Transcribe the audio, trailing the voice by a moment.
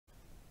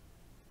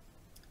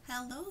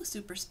Hello,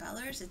 super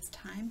spellers. It's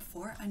time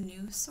for a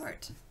new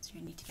sort. So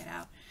you need to get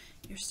out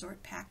your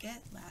sort packet,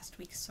 last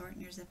week's sort in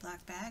your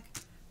Ziploc bag,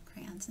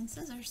 crayons and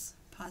scissors.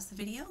 Pause the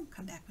video and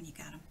come back when you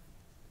got them.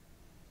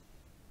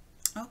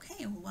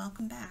 Okay, well,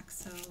 welcome back.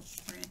 So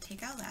we're going to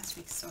take out last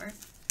week's sort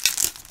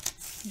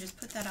and just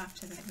put that off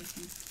to the side. We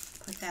can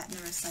put that in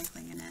the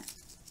recycling in it.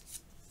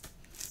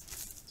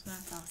 So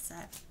that's all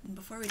set. And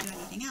before we do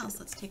anything else,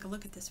 let's take a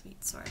look at this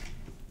week's sort.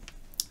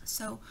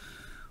 So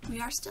we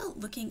are still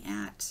looking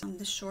at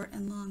the short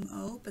and long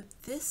O, but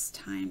this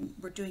time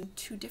we're doing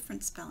two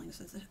different spellings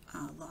of the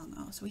long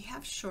O. So we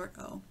have short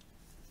O.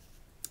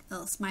 The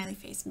little smiley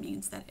face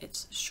means that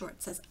it's short.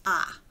 It says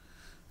ah,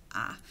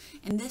 ah.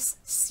 And this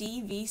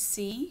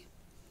CVC,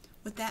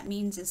 what that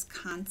means is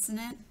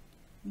consonant,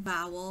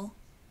 vowel,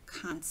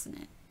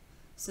 consonant.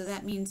 So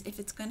that means if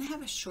it's going to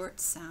have a short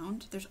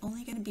sound, there's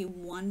only going to be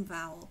one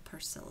vowel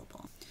per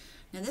syllable.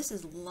 Now this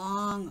is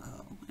long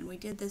O, and we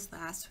did this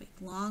last week.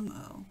 Long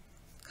O,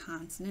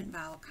 consonant,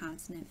 vowel,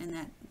 consonant, and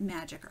that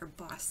magic or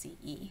bossy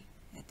E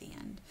at the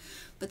end.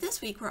 But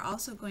this week we're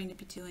also going to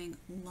be doing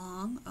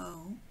long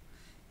O,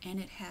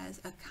 and it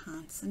has a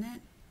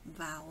consonant,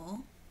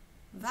 vowel,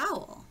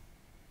 vowel,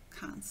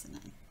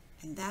 consonant.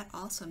 And that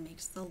also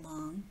makes the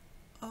long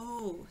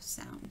O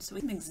sound. So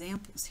we have some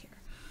examples here.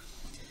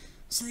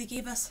 So they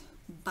gave us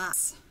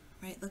bas,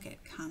 right? Look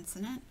at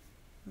consonant,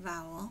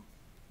 vowel,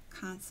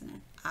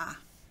 consonant. Ah,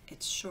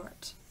 it's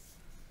short.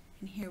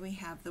 And here we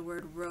have the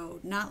word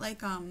road, not like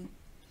the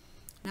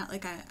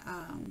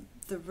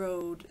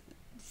road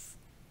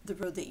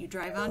that you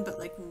drive on, but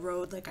like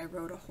road, like I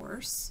rode a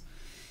horse.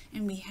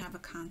 And we have a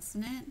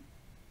consonant,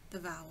 the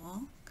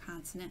vowel,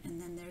 consonant,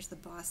 and then there's the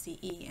bossy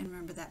E. And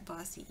remember that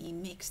bossy E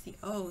makes the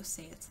O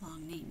say its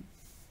long name.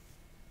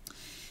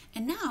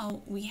 And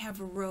now we have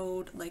a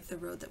road like the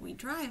road that we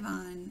drive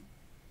on,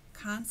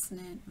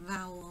 consonant,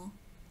 vowel,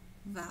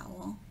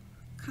 vowel,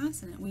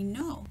 consonant. We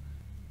know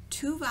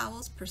two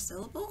vowels per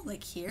syllable,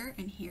 like here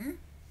and here,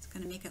 it's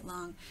going to make it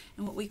long.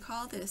 And what we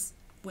call this,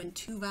 when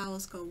two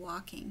vowels go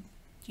walking.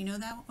 Do you know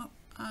that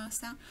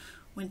sound?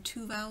 When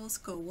two vowels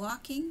go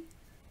walking,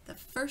 the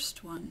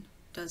first one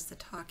does the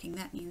talking.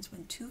 That means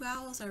when two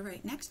vowels are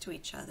right next to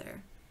each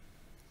other,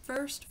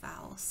 first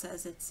vowel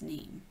says its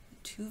name.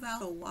 Two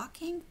vowels go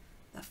walking,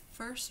 the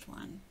first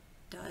one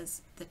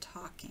does the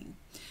talking.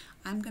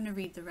 I'm going to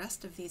read the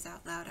rest of these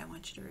out loud. I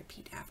want you to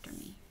repeat after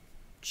me.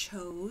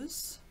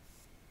 Chose,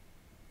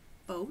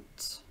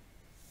 boat,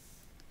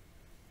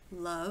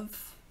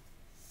 love,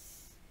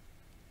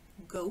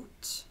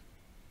 goat,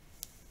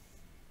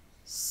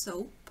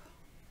 soap.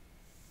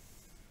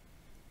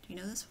 Do you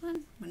know this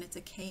one? When it's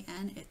a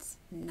KN, it's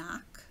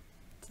knock.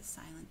 It's a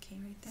silent K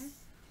right there.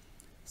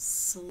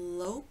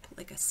 Slope,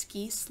 like a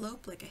ski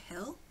slope, like a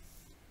hill.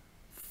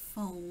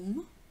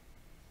 Foam,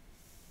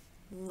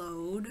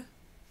 load.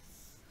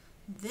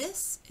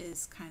 This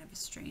is kind of a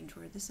strange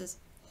word. This is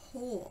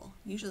whole.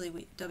 Usually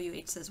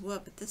WH says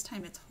what, but this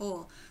time it's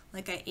whole,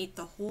 like I ate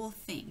the whole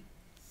thing.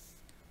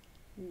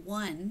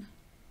 One,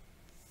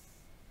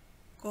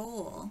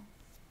 goal,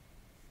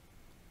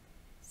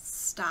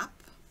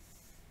 stop,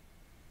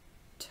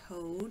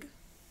 toad,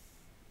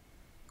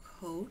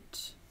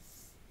 coat,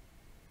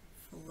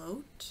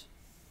 float,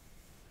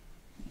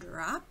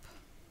 drop,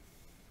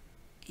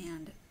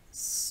 and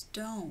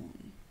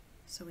stone.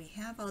 So we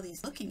have all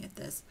these looking at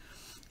this,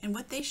 and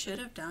what they should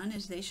have done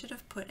is they should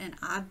have put an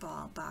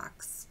oddball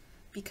box,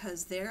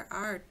 because there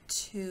are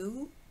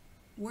two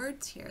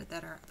words here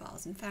that are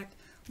oddballs. In fact,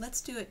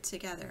 let's do it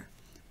together.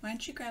 Why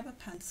don't you grab a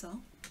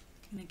pencil?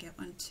 I'm going to get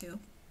one too.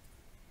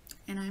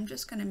 And I'm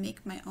just going to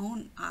make my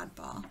own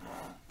oddball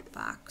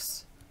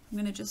box. I'm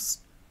going to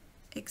just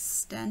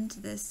extend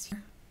this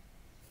here.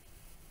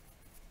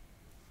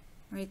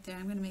 Right there.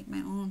 I'm going to make my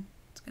own.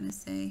 It's going to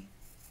say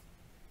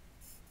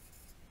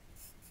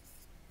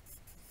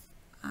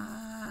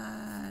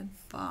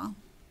oddball.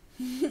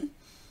 Why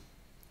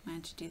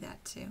don't you do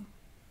that too?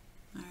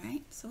 All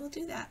right, so we'll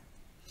do that.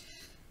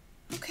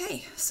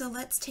 Okay, so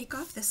let's take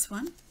off this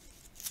one.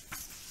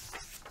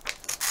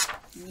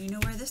 And you know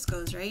where this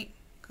goes, right?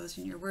 It goes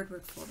in your word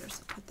folder,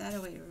 so put that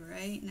away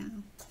right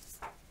now.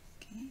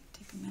 Okay,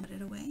 take a minute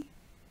it away.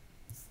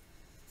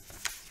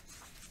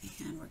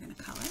 And we're going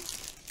to color.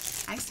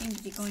 I seem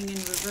to be going in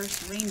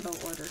reverse rainbow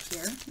order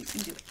here. You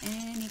can do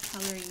any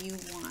color you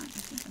want.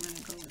 I think I'm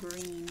going to go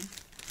green.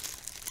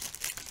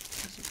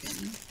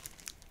 Green.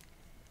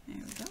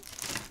 There we go.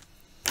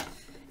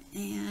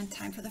 And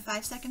time for the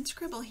 5-second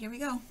scribble. Here we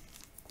go.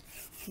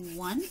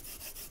 1,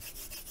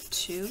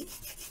 2,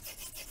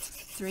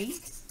 3,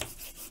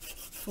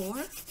 4,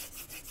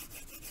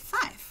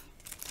 5.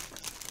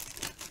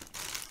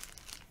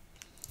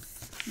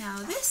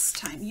 Now this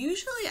time,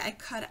 usually I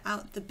cut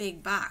out the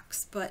big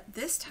box, but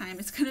this time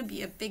it's going to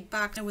be a big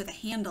box with a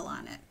handle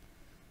on it.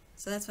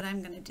 So that's what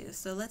I'm going to do.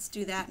 So let's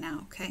do that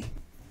now, okay?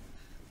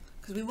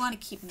 Because we want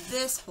to keep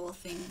this whole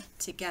thing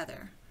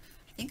together.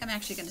 I think I'm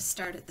actually going to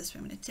start it this way.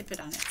 I'm going to tip it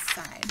on its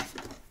side.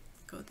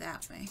 Go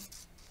that way.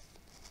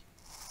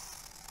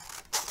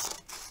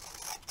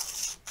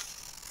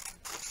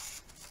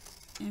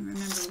 And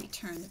remember, we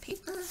turn the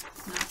paper,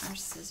 not our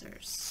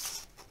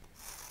scissors.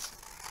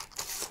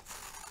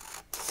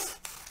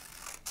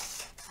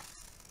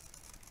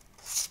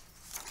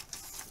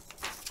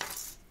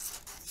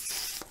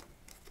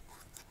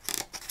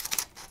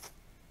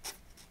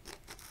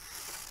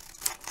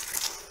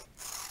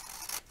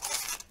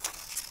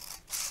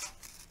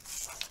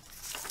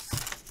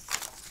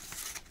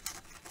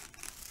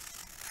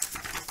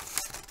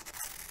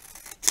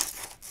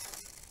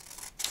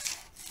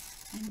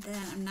 And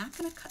then I'm not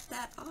going to cut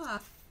that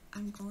off.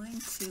 I'm going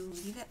to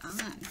leave it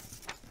on.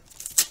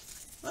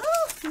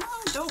 Oh, no,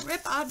 don't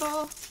rip,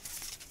 oddball.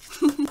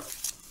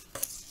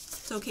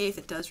 It's okay if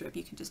it does rip.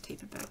 You can just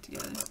tape it back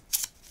together.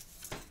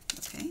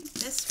 Okay,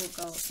 this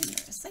will go in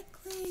the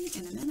recycling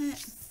in a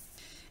minute.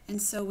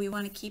 And so we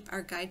want to keep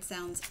our guide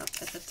sounds up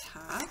at the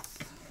top.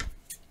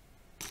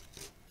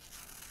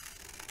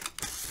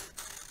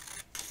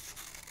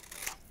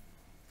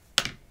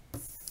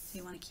 So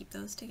you want to keep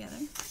those together.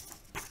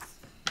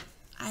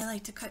 I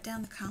like to cut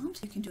down the columns.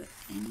 You can do it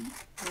any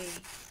way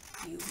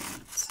you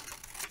want.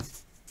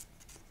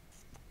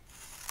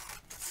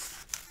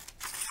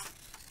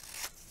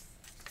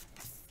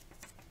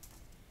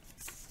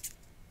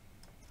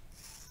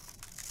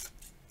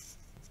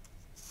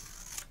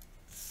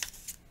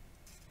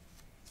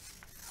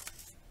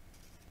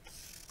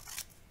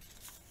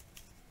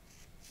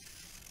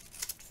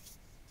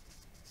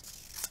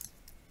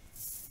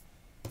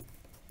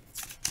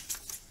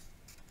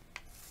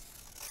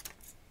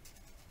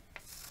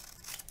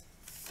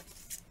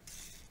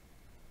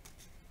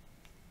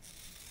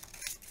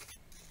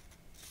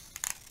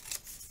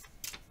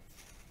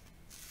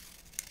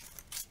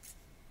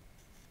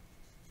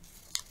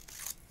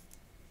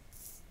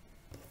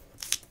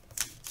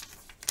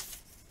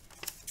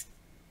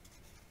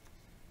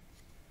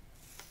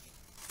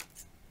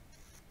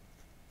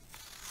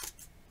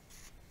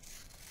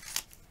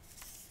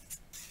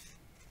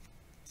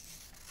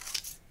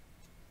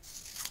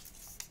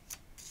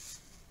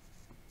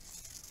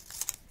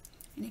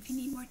 And if you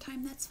need more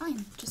time, that's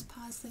fine. Just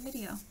pause the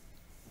video.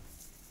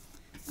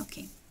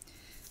 Okay,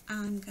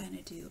 I'm going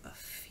to do a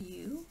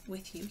few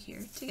with you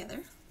here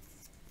together.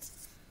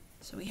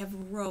 So we have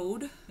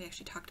road. We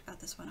actually talked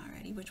about this one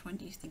already. Which one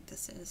do you think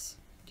this is?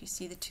 Do you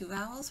see the two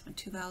vowels? When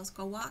two vowels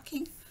go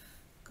walking, it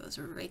goes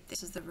right there.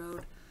 This is the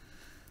road,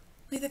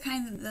 like the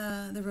kind of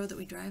the road that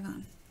we drive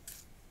on.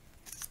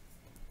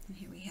 And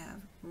here we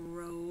have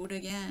road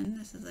again.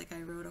 This is like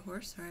I rode a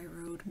horse or I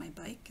rode my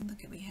bike. And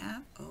look at we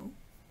have O.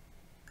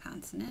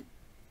 Consonant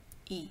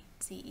E,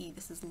 C-E.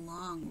 This is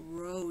long,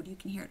 road. You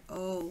can hear it,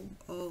 O,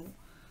 O,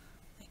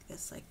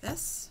 like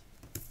this.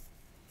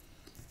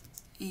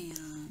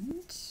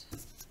 And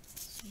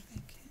see if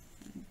I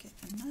can get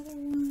another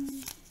one.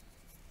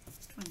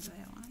 Which one do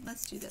I want?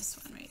 Let's do this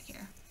one right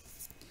here.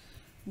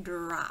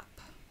 Drop,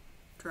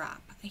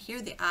 drop. I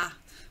hear the ah,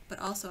 but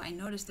also I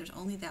notice there's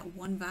only that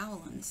one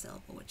vowel in the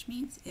syllable, which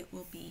means it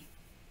will be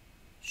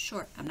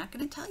short. I'm not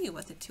going to tell you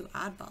what the two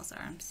oddballs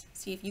are.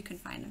 See if you can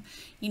find them.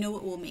 You know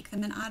what will make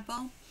them an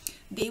oddball?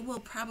 They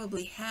will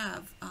probably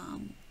have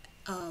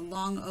a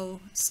long O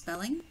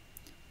spelling,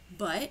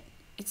 but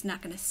it's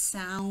not going to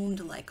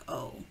sound like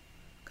O.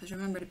 Because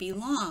remember, to be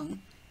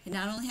long, it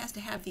not only has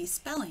to have these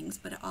spellings,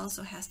 but it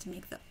also has to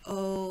make the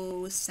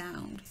O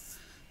sound.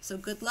 So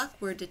good luck,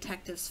 word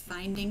detectives,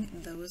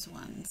 finding those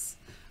ones.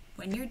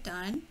 When you're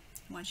done,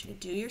 I want you to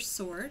do your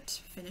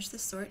sort, finish the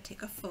sort,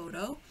 take a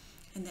photo,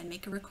 and then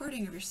make a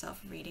recording of yourself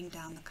reading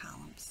down the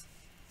columns.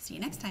 See you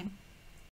next time.